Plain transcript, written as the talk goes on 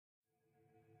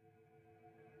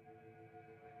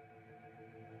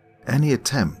Any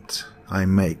attempt I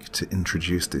make to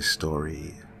introduce this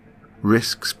story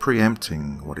risks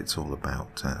preempting what it's all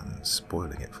about and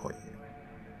spoiling it for you.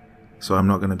 So I'm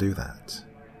not going to do that.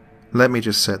 Let me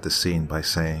just set the scene by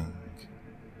saying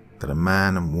that a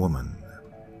man and woman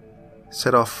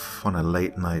set off on a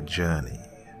late-night journey,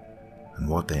 and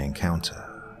what they encounter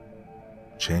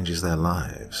changes their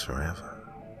lives forever.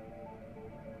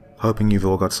 Hoping you've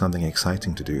all got something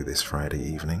exciting to do this Friday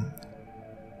evening.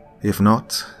 If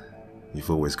not, you've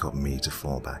always got me to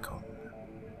fall back on.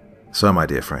 So, my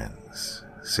dear friends,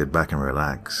 sit back and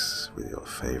relax with your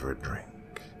favorite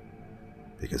drink,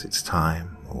 because it's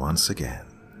time, once again,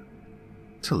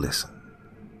 to listen.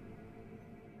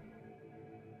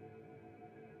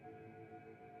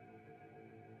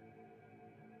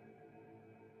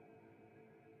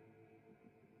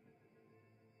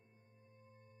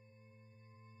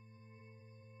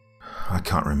 I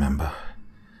can't remember.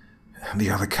 The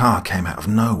other car came out of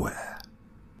nowhere.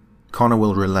 Connor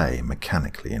will relay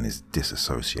mechanically in his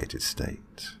disassociated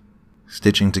state,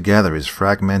 stitching together his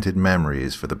fragmented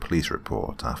memories for the police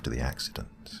report after the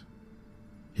accident.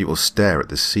 He will stare at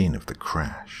the scene of the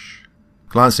crash,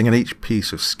 glancing at each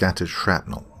piece of scattered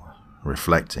shrapnel,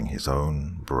 reflecting his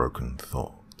own broken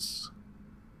thoughts.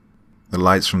 The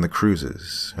lights from the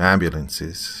cruisers,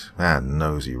 ambulances, and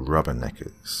nosy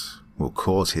rubberneckers will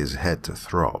cause his head to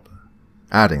throb,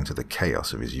 adding to the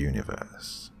chaos of his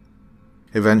universe.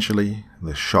 Eventually,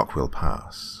 the shock will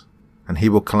pass, and he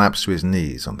will collapse to his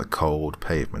knees on the cold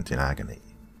pavement in agony,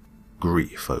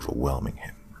 grief overwhelming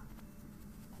him.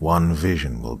 One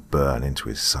vision will burn into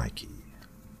his psyche,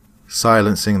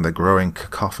 silencing the growing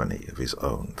cacophony of his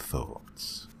own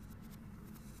thoughts.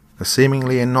 A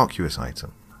seemingly innocuous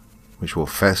item, which will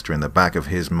fester in the back of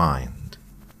his mind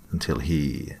until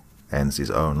he ends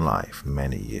his own life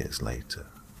many years later.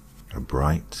 A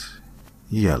bright,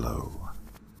 yellow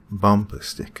bumper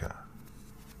sticker.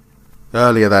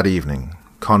 Earlier that evening,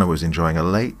 Connor was enjoying a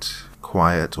late,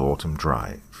 quiet autumn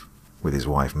drive with his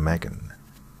wife Megan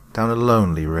down a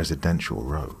lonely residential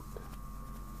road.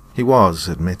 He was,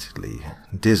 admittedly,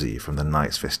 dizzy from the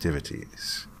night's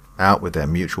festivities, out with their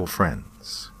mutual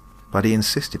friends, but he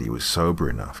insisted he was sober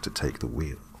enough to take the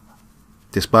wheel.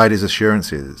 Despite his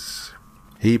assurances,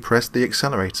 he pressed the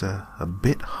accelerator a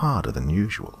bit harder than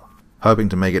usual, hoping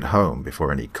to make it home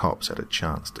before any cops had a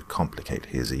chance to complicate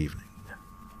his evening.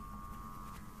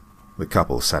 The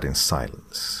couple sat in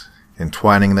silence,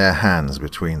 entwining their hands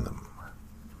between them,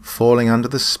 falling under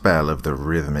the spell of the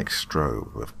rhythmic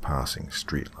strobe of passing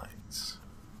streetlights.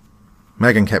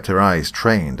 Megan kept her eyes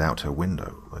trained out her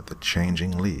window at the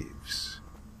changing leaves,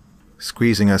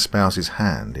 squeezing her spouse's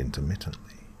hand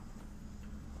intermittently.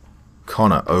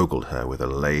 Connor ogled her with a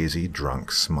lazy,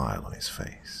 drunk smile on his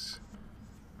face.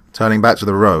 Turning back to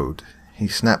the road, he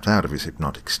snapped out of his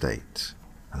hypnotic state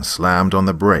and slammed on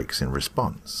the brakes in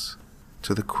response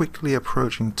to the quickly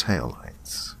approaching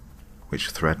taillights, which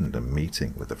threatened a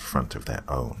meeting with the front of their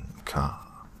own car.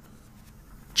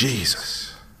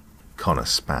 Jesus! Connor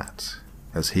spat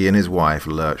as he and his wife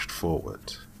lurched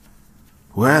forward.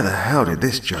 Where the hell did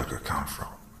this joker come from?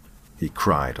 He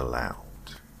cried aloud.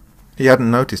 He hadn't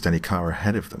noticed any car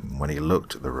ahead of them when he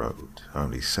looked at the road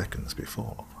only seconds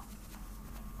before.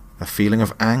 A feeling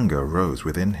of anger rose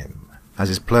within him as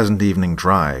his pleasant evening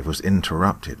drive was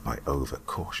interrupted by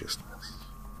overcautiousness.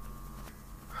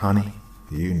 Honey,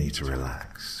 you need to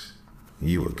relax.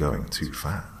 You are going too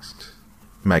fast,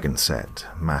 Megan said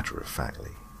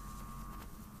matter-of-factly.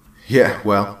 Yeah,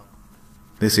 well,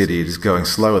 this idiot is going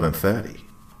slower than 30.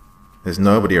 There's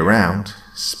nobody around.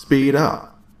 Speed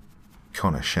up!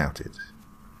 Connor shouted,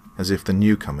 as if the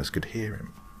newcomers could hear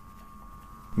him.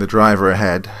 The driver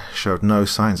ahead showed no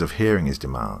signs of hearing his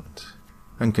demand,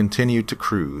 and continued to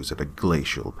cruise at a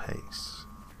glacial pace.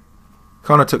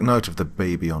 Connor took note of the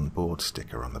baby on board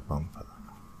sticker on the bumper,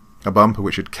 a bumper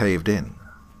which had caved in,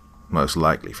 most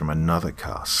likely from another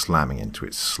car slamming into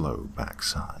its slow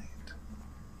backside.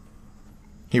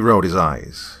 He rolled his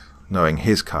eyes, knowing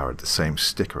his car had the same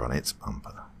sticker on its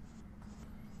bumper.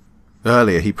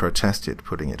 Earlier he protested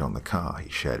putting it on the car he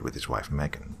shared with his wife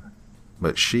Megan,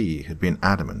 but she had been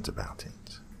adamant about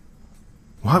it.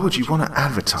 Why would you want to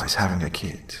advertise having a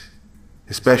kid,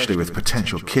 especially with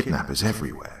potential kidnappers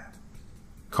everywhere?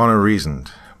 Connor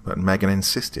reasoned, but Megan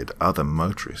insisted other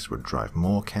motorists would drive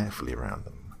more carefully around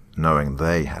them, knowing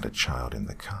they had a child in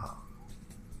the car.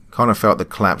 Connor felt the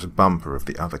collapsed bumper of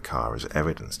the other car as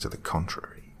evidence to the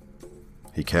contrary.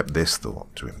 He kept this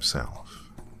thought to himself.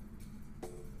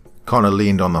 Connor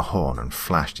leaned on the horn and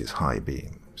flashed his high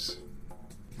beams.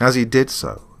 As he did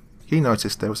so, he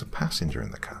noticed there was a passenger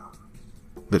in the car.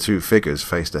 The two figures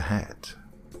faced ahead.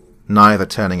 neither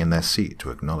turning in their seat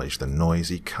to acknowledge the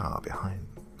noisy car behind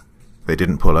them. They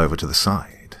didn't pull over to the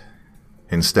side.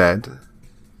 Instead,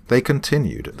 they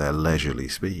continued at their leisurely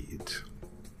speed.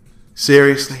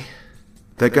 "Seriously?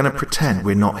 They're gonna pretend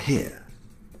we're not here?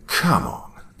 Come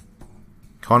on."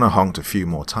 Connor honked a few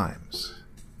more times,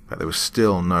 but there was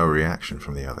still no reaction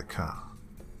from the other car.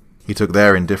 He took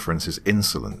their indifference as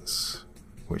insolence,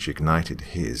 which ignited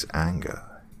his anger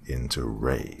into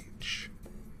rage.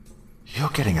 "You're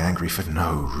getting angry for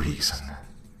no reason,"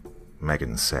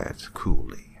 Megan said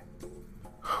coolly.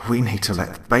 "We need to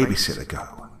let the babysitter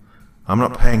go. I'm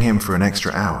not paying him for an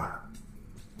extra hour."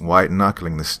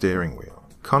 White-knuckling the steering wheel,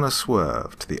 Connor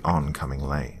swerved to the oncoming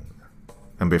lane,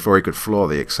 and before he could floor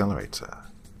the accelerator,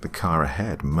 the car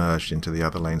ahead merged into the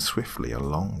other lane swiftly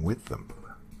along with them.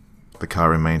 The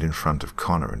car remained in front of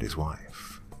Connor and his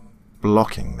wife,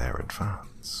 blocking their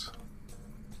advance.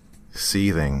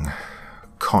 Seething,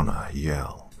 Connor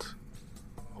yelled,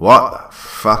 "What the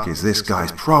fuck is this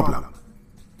guy's problem?"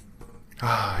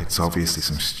 It's obviously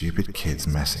some stupid kids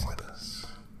messing with us.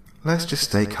 Let's just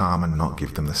stay calm and not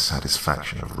give them the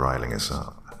satisfaction of riling us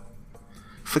up.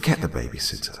 Forget the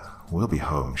babysitter. We'll be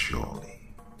home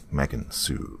shortly," Megan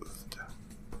soothed.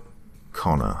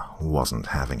 Connor wasn't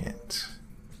having it.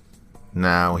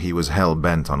 Now he was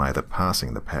hell-bent on either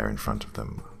passing the pair in front of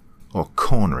them or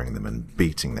cornering them and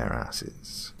beating their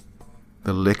asses,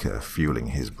 the liquor fueling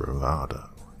his bravado.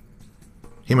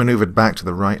 He maneuvered back to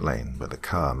the right lane, but the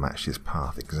car matched his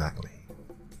path exactly.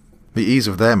 The ease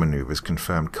of their maneuvers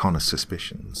confirmed Connor's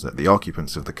suspicions that the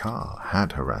occupants of the car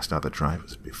had harassed other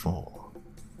drivers before.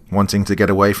 Wanting to get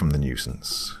away from the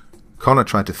nuisance, Connor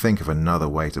tried to think of another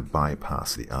way to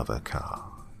bypass the other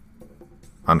car.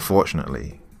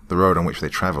 Unfortunately, the road on which they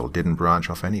traveled didn't branch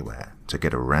off anywhere to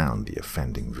get around the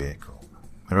offending vehicle.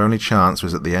 Their only chance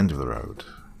was at the end of the road,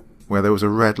 where there was a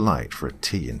red light for a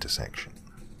T intersection.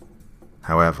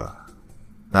 However,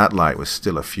 that light was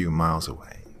still a few miles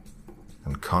away,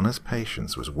 and Connor's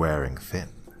patience was wearing thin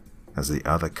as the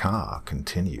other car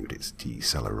continued its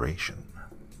deceleration.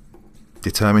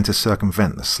 Determined to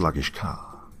circumvent the sluggish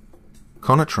car,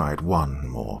 Connor tried one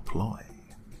more ploy.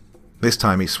 This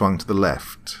time he swung to the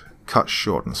left, cut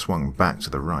short and swung back to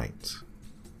the right,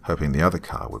 hoping the other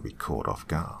car would be caught off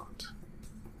guard.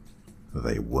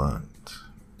 They weren't.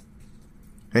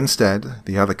 Instead,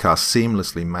 the other car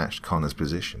seamlessly matched Connor's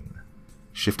position,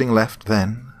 shifting left,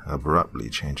 then abruptly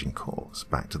changing course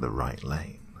back to the right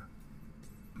lane.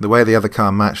 The way the other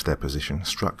car matched their position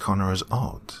struck Connor as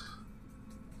odd.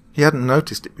 He hadn't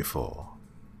noticed it before,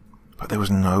 but there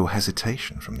was no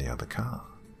hesitation from the other car,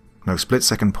 no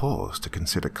split-second pause to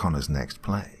consider Connor's next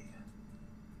play.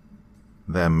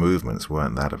 Their movements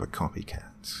weren't that of a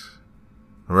copycat.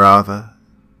 Rather,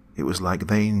 it was like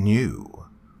they knew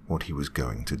what he was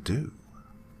going to do.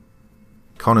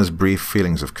 Connor's brief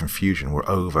feelings of confusion were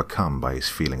overcome by his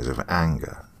feelings of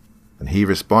anger, and he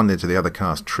responded to the other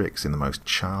car's tricks in the most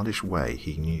childish way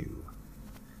he knew,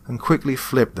 and quickly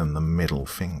flipped them the middle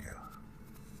finger.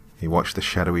 He watched the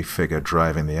shadowy figure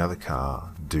driving the other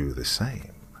car do the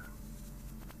same.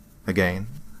 Again,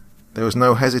 there was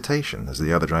no hesitation as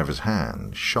the other driver's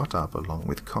hand shot up along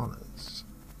with Connor's.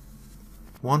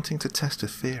 Wanting to test a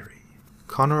theory,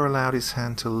 Connor allowed his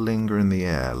hand to linger in the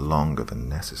air longer than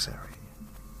necessary,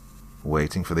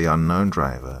 waiting for the unknown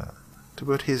driver to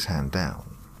put his hand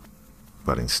down,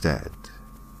 but instead,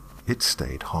 it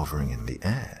stayed hovering in the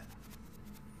air.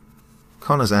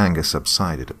 Connor's anger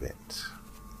subsided a bit.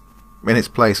 In its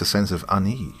place, a sense of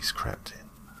unease crept in.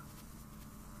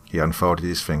 He unfolded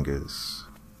his fingers,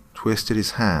 twisted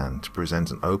his hand to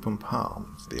present an open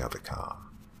palm to the other car,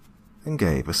 and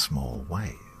gave a small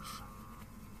wave.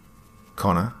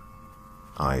 Connor,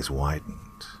 eyes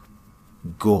widened,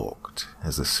 gawked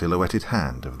as the silhouetted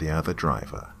hand of the other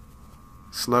driver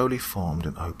slowly formed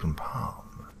an open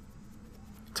palm,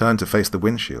 turned to face the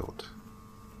windshield,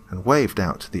 and waved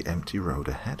out to the empty road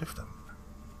ahead of them.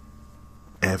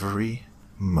 Every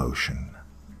motion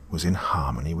was in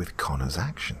harmony with Connor's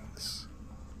actions.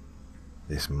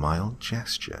 This mild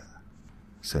gesture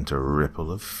sent a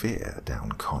ripple of fear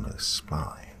down Connor's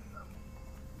spine.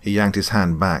 He yanked his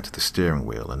hand back to the steering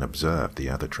wheel and observed the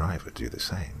other driver do the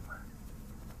same.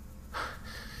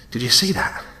 "Did you see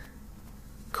that?"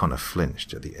 Connor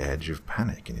flinched at the edge of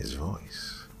panic in his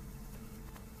voice.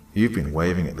 "You've been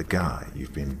waving at the guy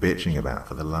you've been bitching about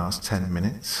for the last 10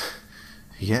 minutes?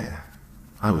 Yeah,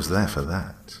 I was there for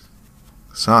that."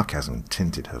 Sarcasm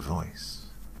tinted her voice.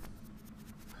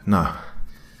 "No,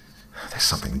 there's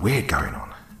something weird going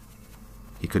on."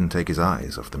 He couldn't take his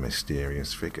eyes off the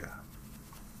mysterious figure.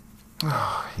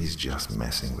 "Oh, he's just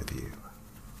messing with you."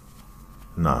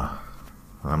 "No,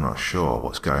 I'm not sure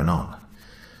what's going on,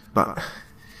 but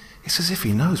it's as if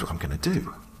he knows what I'm going to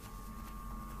do.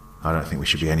 I don't think we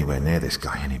should be anywhere near this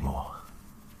guy anymore."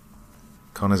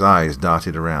 Connor's eyes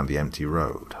darted around the empty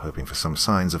road, hoping for some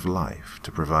signs of life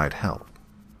to provide help,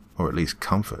 or at least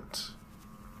comfort,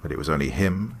 but it was only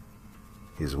him,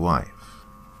 his wife,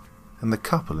 and the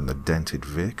couple in the dented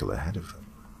vehicle ahead of them.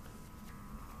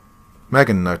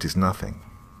 Megan noticed nothing,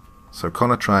 so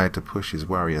Connor tried to push his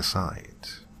worry aside,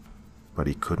 but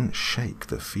he couldn't shake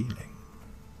the feeling.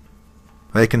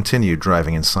 They continued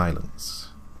driving in silence.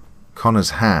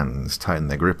 Connor's hands tightened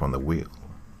their grip on the wheel,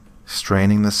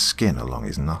 straining the skin along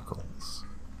his knuckles.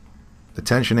 The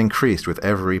tension increased with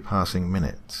every passing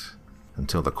minute,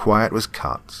 until the quiet was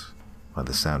cut by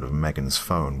the sound of Megan's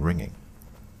phone ringing,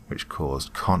 which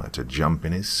caused Connor to jump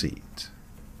in his seat.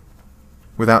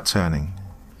 Without turning,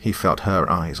 he felt her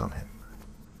eyes on him,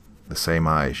 the same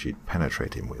eyes she'd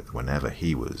penetrate him with whenever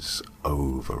he was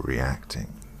overreacting.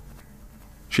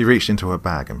 She reached into her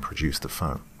bag and produced the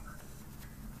phone.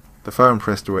 The phone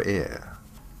pressed to her ear,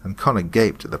 and Connor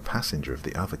gaped at the passenger of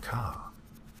the other car,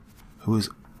 who was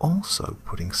also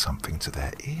putting something to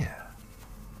their ear.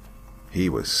 He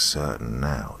was certain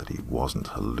now that he wasn't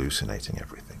hallucinating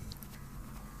everything.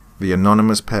 The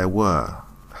anonymous pair were,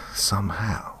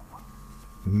 somehow,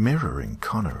 mirroring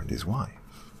Connor and his wife.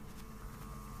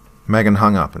 Megan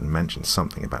hung up and mentioned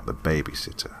something about the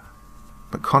babysitter,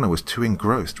 but Connor was too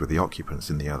engrossed with the occupants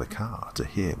in the other car to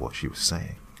hear what she was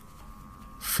saying.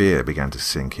 Fear began to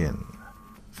sink in,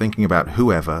 thinking about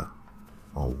whoever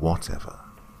or whatever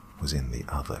was in the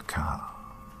other car.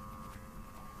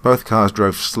 Both cars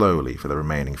drove slowly for the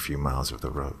remaining few miles of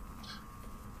the road.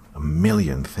 A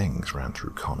million things ran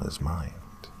through Connor's mind.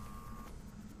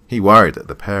 He worried that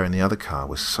the pair in the other car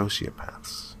were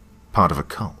sociopaths, part of a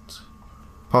cult,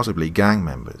 possibly gang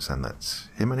members, and that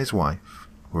him and his wife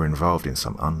were involved in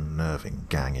some unnerving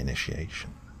gang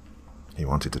initiation. He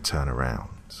wanted to turn around,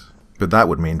 but that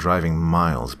would mean driving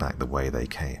miles back the way they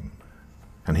came,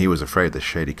 and he was afraid the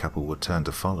shady couple would turn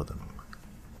to follow them,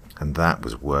 and that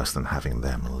was worse than having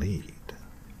them lead.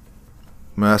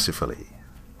 Mercifully,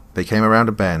 they came around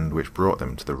a bend which brought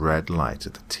them to the red light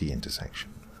at the T intersection.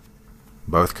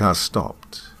 Both cars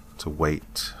stopped to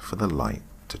wait for the light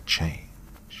to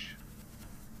change.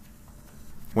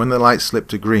 When the light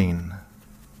slipped to green,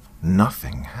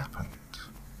 nothing happened.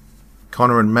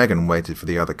 Connor and Megan waited for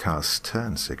the other car's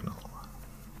turn signal,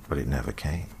 but it never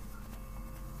came.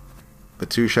 The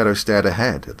two shadows stared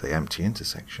ahead at the empty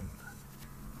intersection,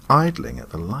 idling at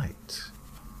the light,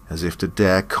 as if to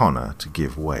dare Connor to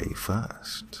give way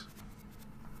first.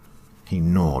 He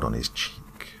gnawed on his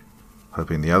cheek,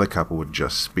 hoping the other couple would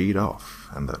just speed off,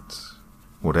 and that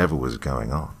whatever was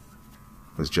going on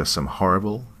was just some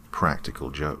horrible, practical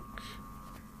joke.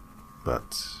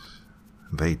 But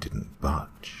they didn't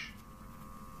budge.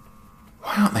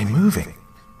 "Why aren't they moving?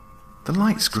 The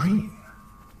light's green,"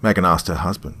 Megan asked her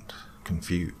husband,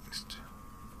 confused.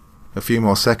 A few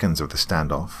more seconds of the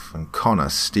standoff, and Connor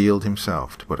steeled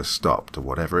himself to put a stop to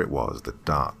whatever it was the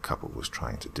dark couple was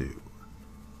trying to do.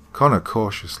 Connor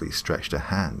cautiously stretched a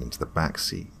hand into the back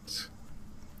seat,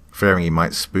 fearing he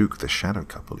might spook the shadow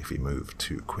couple if he moved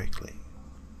too quickly,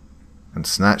 and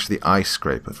snatched the ice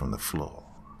scraper from the floor.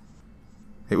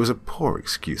 It was a poor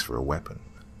excuse for a weapon,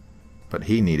 but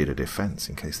he needed a defense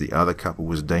in case the other couple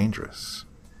was dangerous,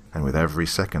 and with every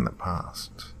second that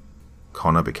passed,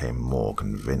 Connor became more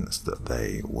convinced that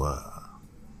they were.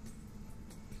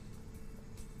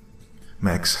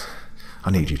 "Megs,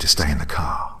 I need you to stay in the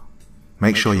car.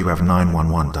 Make sure you have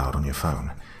 911 dialed on your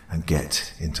phone, and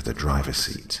get into the driver's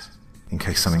seat. In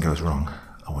case something goes wrong,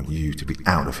 I want you to be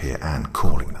out of here and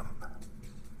calling them,"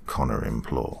 Connor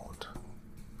implored.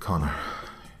 "Connor,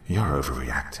 you're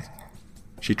overreacting."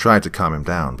 She tried to calm him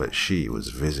down, but she was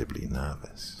visibly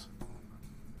nervous.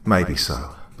 "Maybe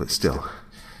so, but still,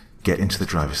 get into the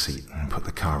driver's seat and put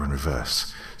the car in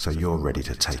reverse so you're ready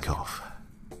to take off."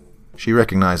 She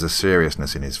recognized the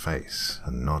seriousness in his face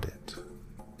and nodded.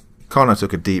 Connor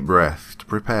took a deep breath to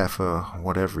prepare for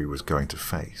whatever he was going to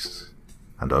face,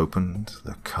 and opened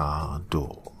the car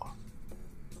door.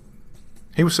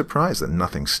 He was surprised that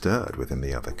nothing stirred within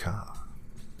the other car.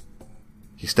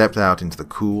 He stepped out into the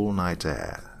cool night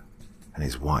air, and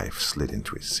his wife slid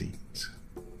into his seat.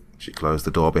 She closed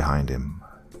the door behind him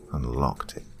and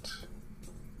locked it.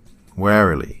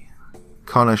 Warily,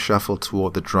 Connor shuffled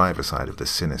toward the driver's side of the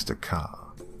sinister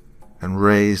car and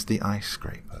raised the ice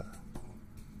scraper,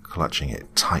 clutching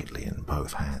it tightly in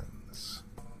both hands.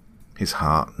 His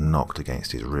heart knocked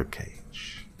against his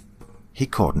ribcage. He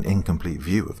caught an incomplete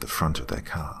view of the front of their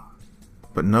car,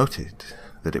 but noted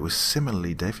that it was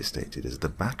similarly devastated as the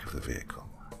back of the vehicle.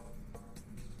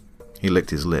 He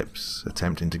licked his lips,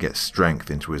 attempting to get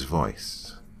strength into his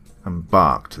voice, and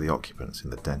barked to the occupants in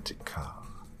the dented car.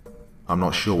 "I'm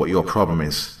not sure what your problem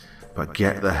is, but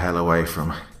get the hell away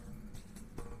from..."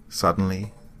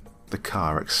 Suddenly, the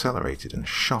car accelerated and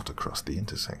shot across the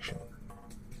intersection.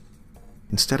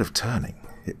 Instead of turning,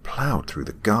 it plowed through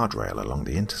the guardrail along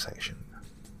the intersection.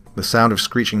 The sound of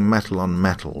screeching metal on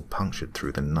metal punctured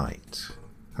through the night,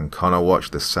 and Connor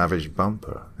watched the savage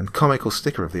bumper and comical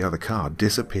sticker of the other car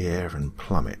disappear and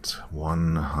plummet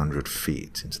 100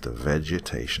 feet into the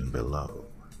vegetation below.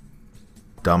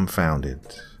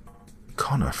 Dumbfounded,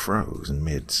 Connor froze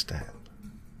mid-step.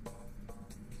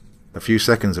 A few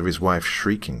seconds of his wife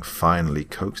shrieking finally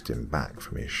coaxed him back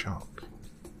from his shock.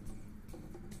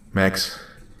 "Megs,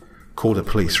 call the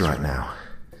police right now.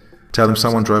 Tell them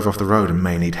someone drove off the road and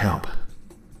may need help."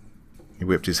 He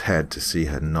whipped his head to see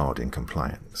her nod in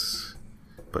compliance,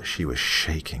 but she was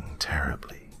shaking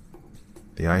terribly.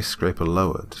 The ice scraper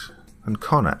lowered, and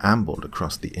Connor ambled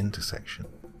across the intersection.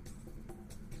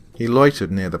 He loitered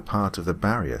near the part of the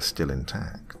barrier still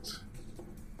intact.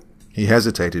 He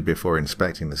hesitated before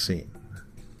inspecting the scene,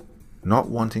 not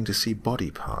wanting to see body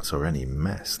parts or any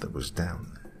mess that was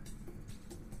down there.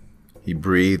 He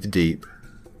breathed deep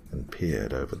and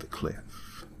peered over the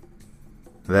cliff.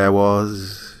 There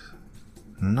was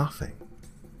nothing.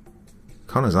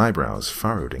 Connor's eyebrows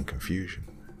furrowed in confusion.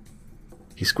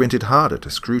 He squinted harder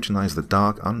to scrutinize the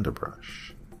dark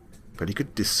underbrush, but he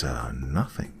could discern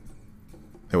nothing.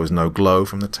 There was no glow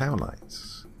from the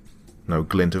taillights, no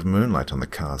glint of moonlight on the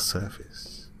car's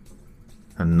surface,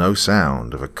 and no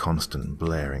sound of a constant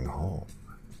blaring horn.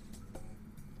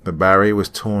 The barrier was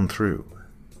torn through,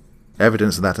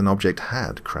 evidence that an object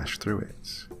had crashed through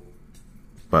it.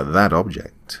 But that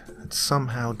object had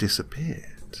somehow disappeared.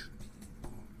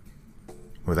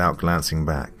 Without glancing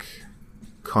back,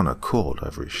 Connor called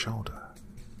over his shoulder.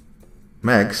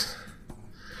 "Megs,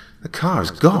 the car is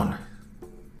gone."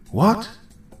 "What?"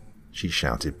 she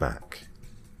shouted back.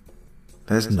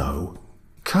 "There's no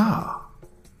car."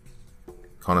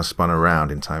 Connor spun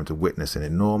around in time to witness an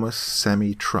enormous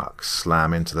semi-truck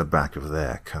slam into the back of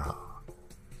their car.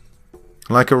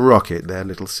 Like a rocket, their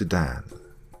little sedan,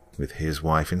 with his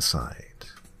wife inside,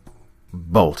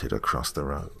 bolted across the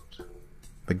road.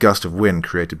 The gust of wind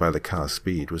created by the car's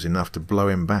speed was enough to blow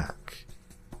him back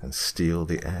and steal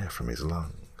the air from his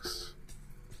lungs.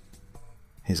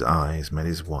 His eyes met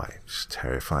his wife's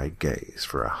terrified gaze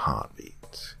for a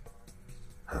heartbeat,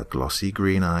 her glossy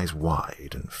green eyes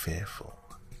wide and fearful.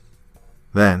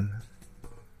 Then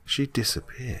she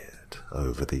disappeared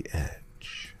over the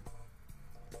edge.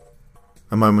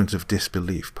 A moment of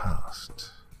disbelief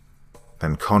passed.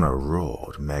 Then Connor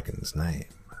roared Megan's name.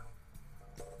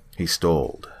 He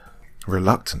stalled,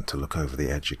 reluctant to look over the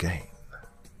edge again.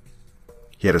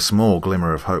 He had a small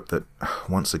glimmer of hope that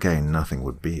once again nothing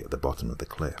would be at the bottom of the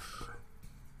cliff.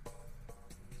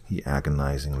 He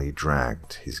agonizingly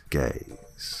dragged his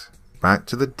gaze back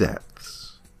to the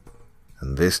depths,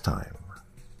 and this time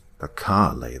the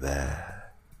car lay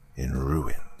there in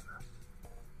ruin.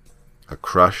 A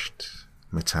crushed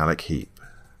metallic heap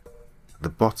at the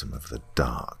bottom of the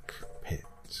dark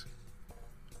pit.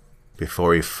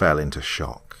 Before he fell into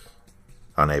shock,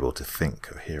 unable to think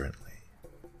coherently.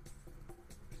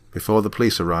 Before the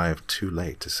police arrived too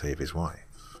late to save his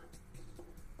wife.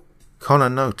 Connor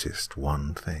noticed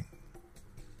one thing: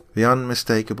 the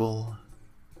unmistakable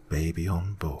 "Baby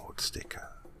on Board" sticker,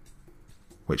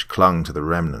 which clung to the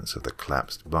remnants of the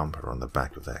collapsed bumper on the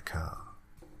back of their car.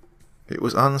 It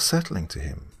was unsettling to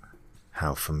him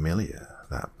how familiar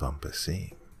that bumper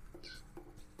seemed.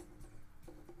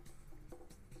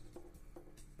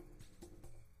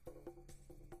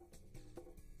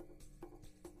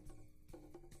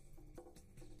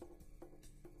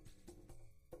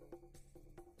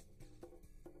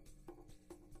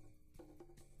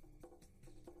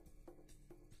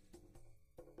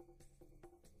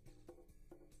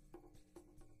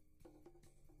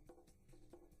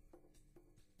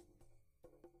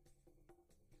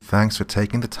 Thanks for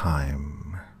taking the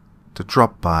time to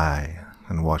drop by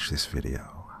and watch this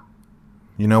video.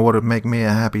 You know what would make me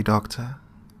a happy doctor?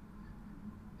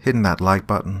 Hitting that like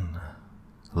button,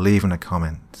 leaving a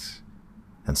comment,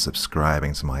 and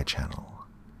subscribing to my channel.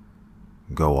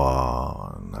 Go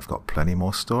on, I've got plenty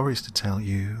more stories to tell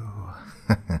you.